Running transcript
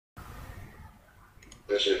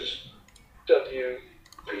This is WPCG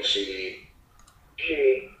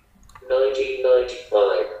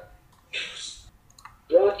 1995.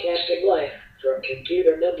 Broadcasting live from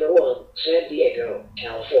computer number 1, San Diego,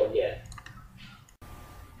 California.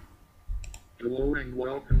 Hello and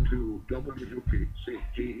welcome to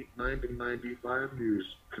WPCG 1995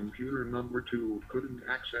 News. Computer number 2 couldn't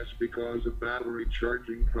access because of battery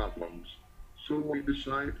charging problems. So we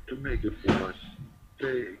decided to make it for us.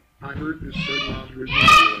 Hey, I heard this set was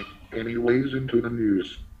remodeling. Anyways, into the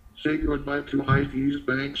news. Say goodbye to high fees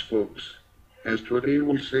banks, folks. As today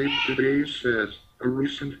we saved today's says, a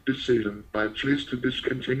recent decision by Chase to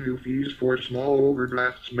discontinue fees for small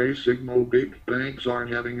overdrafts may signal big banks are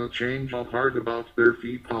having a change of heart about their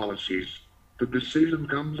fee policies. The decision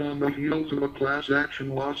comes on the heels of a class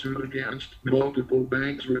action lawsuit against multiple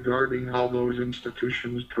banks regarding how those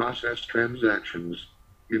institutions process transactions.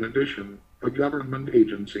 In addition, a government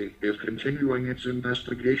agency is continuing its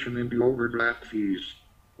investigation into overdraft fees.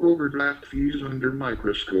 Overdraft fees under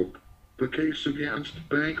microscope. The case against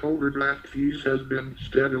bank overdraft fees has been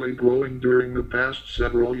steadily growing during the past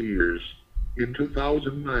several years. In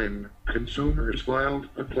 2009, consumers filed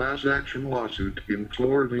a class action lawsuit in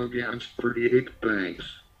Florida against 38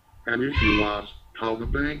 banks. At issue was how the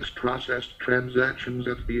banks processed transactions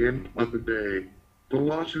at the end of the day. The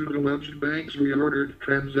lawsuit alleged banks reordered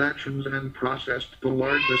transactions and processed the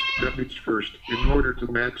largest debits first in order to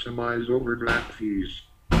maximize overdraft fees.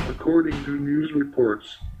 According to news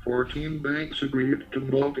reports, 14 banks agreed to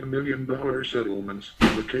multi-million-dollar settlements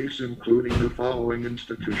in the case, including the following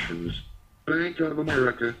institutions: Bank of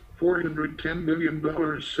America, $410 million;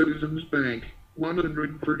 Citizens Bank,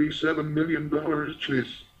 $137 million;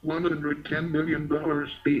 Chase, $110 million;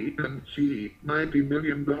 PNC, $90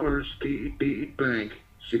 million; TD Bank,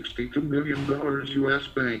 $62 million; U.S.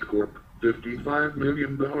 Bancorp, $55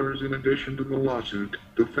 million. In addition to the lawsuit,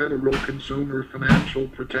 the Federal Consumer Financial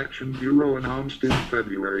Protection Bureau announced in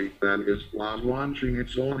February that it was launching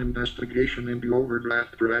its own investigation into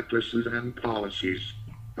overdraft practices and policies.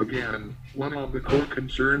 Again, one of the core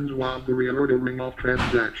concerns was the reordering of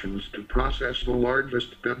transactions to process the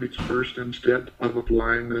largest debits first instead of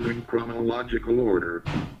applying them in chronological order.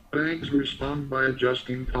 Banks respond by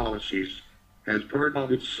adjusting policies. As part of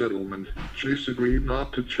its settlement, Chase agreed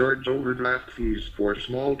not to charge overdraft fees for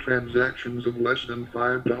small transactions of less than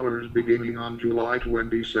 $5 beginning on July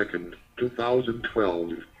 22,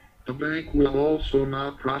 2012. The bank will also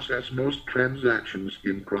not process most transactions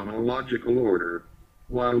in chronological order.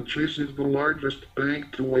 While Chase is the largest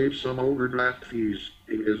bank to waive some overdraft fees,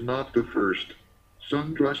 it is not the first.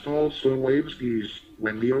 SunTrust also waives fees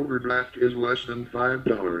when the overdraft is less than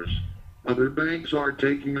 $5. Other banks are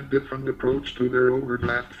taking a different approach to their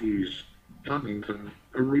overdraft fees. Huntington,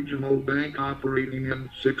 a regional bank operating in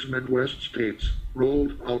 6 Midwest states,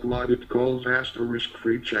 rolled out what it calls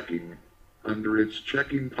asterisk-free checking. Under its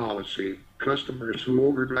checking policy, customers who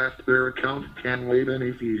overdraft their account can waive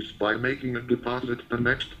any fees by making a deposit the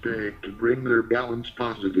next day to bring their balance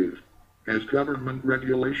positive. As government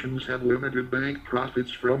regulations have limited bank profits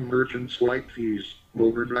from merchants' late fees,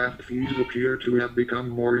 overdraft fees appear to have become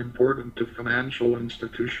more important to financial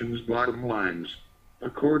institutions' bottom lines.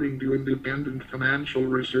 According to independent financial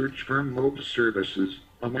research firm Moelis Services,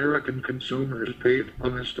 American consumers paid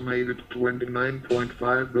an estimated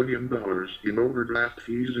 $29.5 billion in overdraft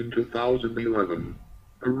fees in 2011.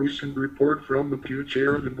 A recent report from the Pew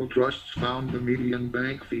Charitable Trusts found the median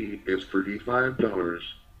bank fee is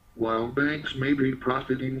 $35. While banks may be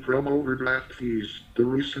profiting from overdraft fees, the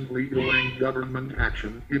recent legal and government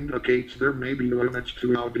action indicates there may be limits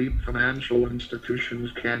to how deep financial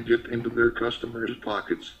institutions can get into their customers'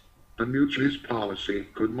 pockets. The new Chase policy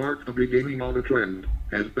could mark the beginning of a trend,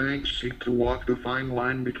 as banks seek to walk the fine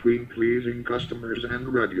line between pleasing customers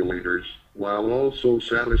and regulators, while also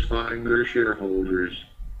satisfying their shareholders.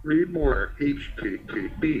 Read more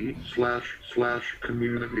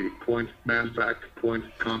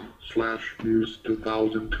http://community.nasdaq.com/news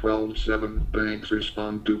 2012 7 banks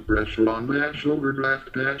respond to pressure on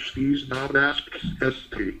overdraft fees. Asks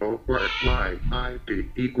STORYIT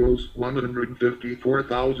equals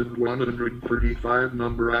 154,135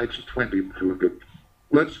 number X22.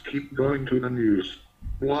 Let's keep going to the news.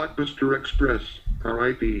 Blockbuster Express,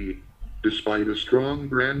 RIP. Despite a strong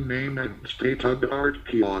brand name and state-of-the-art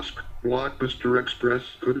kiosk, Blockbuster Express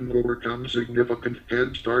couldn't overcome significant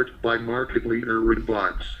head start by market leader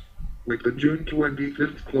Redbox. With the June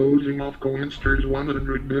 25th closing of Coinster's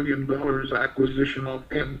 $100 million acquisition of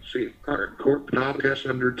NCR Corp.'s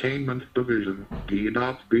entertainment division,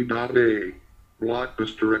 D.B.A.,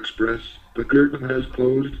 Blockbuster Express The curtain has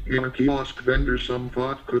closed in a kiosk vendor some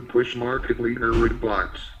thought could push market leader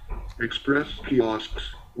Redbox. Express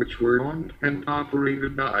kiosks, which were owned and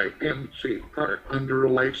operated by NCR under a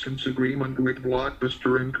license agreement with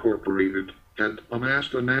Blockbuster Incorporated, had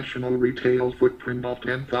amassed a national retail footprint of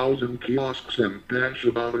 10,000 kiosks and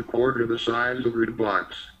about a quarter the size of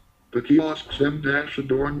Redbox. The kiosks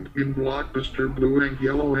adorned in Blockbuster blue and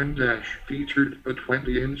yellow featured a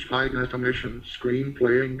 20-inch high-definition screen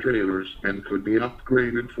playing trailers and could be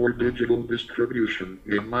upgraded for digital distribution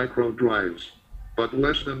in micro drives. But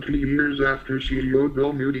less than 2 years after CEO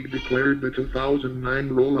Bill Moody declared the 2009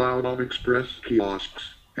 rollout of Express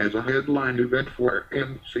kiosks as a headline event for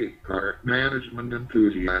NCR, management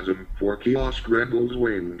enthusiasm for kiosk rentals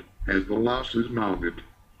waned as the losses mounted.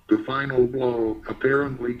 The final blow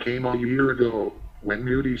apparently came a year ago, when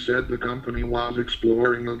Moody said the company was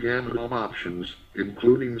exploring a gamut of options,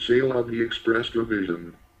 including sale of the Express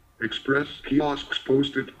division. Express kiosks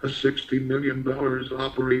posted a $60 million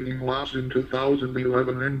operating loss in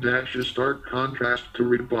 2011 in a stark contrast to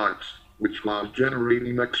Redbox, which was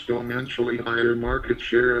generating exponentially higher market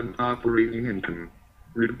share and operating income.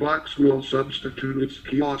 Redbox will substitute its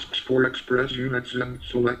kiosks for Express units in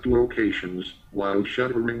select locations, while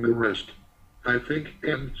shuttering the rest. I think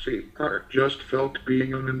NCR just felt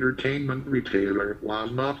being an entertainment retailer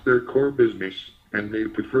was not their core business, and they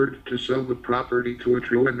preferred to sell the property to a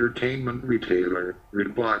true entertainment retailer,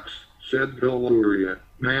 Redbox, said Bill Luria,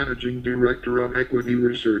 managing director of equity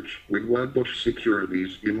research with Wedbush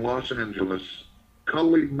Securities in Los Angeles.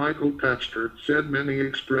 Colleague Michael Patcher said many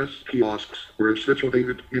Express kiosks were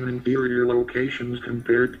situated in inferior locations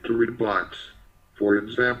compared to Redbox. For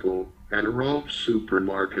example, at a Ralph's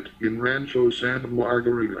supermarket in Rancho Santa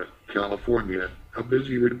Margarita, California, a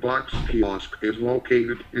busy Redbox kiosk is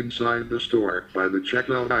located inside the store by the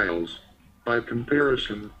checkout aisles. By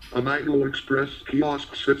comparison, an idle Express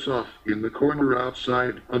kiosk sits off in the corner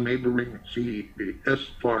outside a neighboring CVS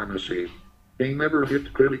pharmacy. They never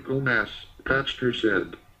hit critical mass, Patcher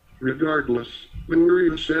said. Regardless,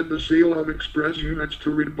 Luria said the sale of Express units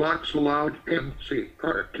to Redbox allowed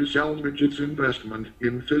NCR to salvage its investment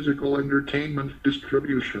in physical entertainment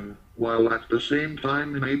distribution, while at the same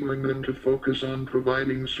time enabling them to focus on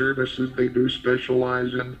providing services they do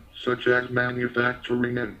specialize in, such as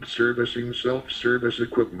manufacturing and servicing self-service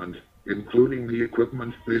equipment, including the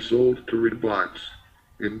equipment they sold to Redbox.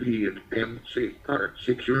 Indeed, NCR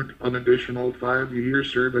secured an additional 5-year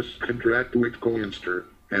service contract with Coinster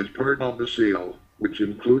as part of the sale, which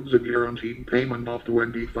includes a guaranteed payment of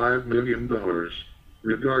 $25 million.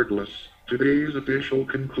 Regardless, today's official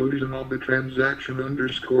conclusion of the transaction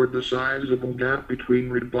underscored the sizable gap between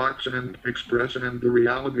Redbox and Express and the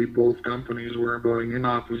reality both companies were going in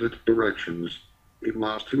opposite directions. It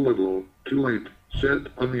was too little, too late,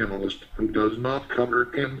 said an analyst who does not cover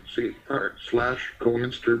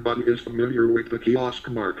NCR/Coinster but is familiar with the kiosk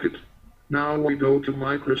market. Now we go to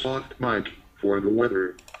Microsoft Mike for the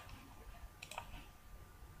weather.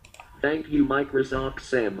 Thank you Microsoft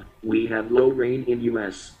Sam. We have low rain in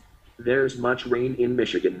US. There's much rain in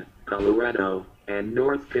Michigan, Colorado, and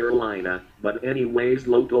North Carolina, but anyways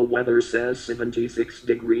local weather says 76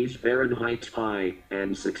 degrees Fahrenheit high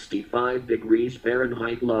and 65 degrees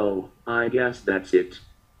Fahrenheit low. I guess that's it.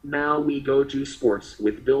 Now we go to sports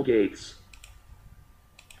with Bill Gates.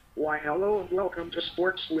 Why hello and welcome to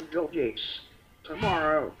Sports with Bill Gates.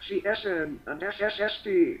 Tomorrow, CSN and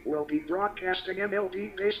SSSD will be broadcasting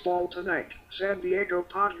MLB baseball tonight. San Diego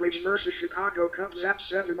Padres versus Chicago Cubs at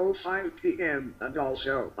 7:05 p.m. And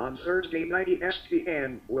also, on Thursday night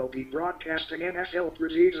ESPN will be broadcasting NFL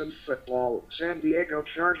preseason football. San Diego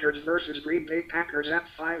Chargers versus Green Bay Packers at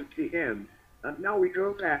 5 p.m. And now we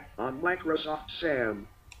go back on Microsoft Sam.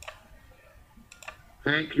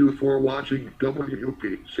 Thank you for watching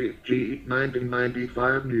WPCG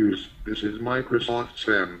 1995 News. This is Microsoft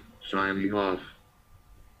Sam, signing off.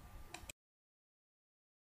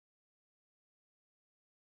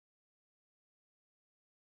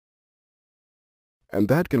 And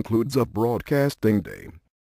that concludes our broadcasting day.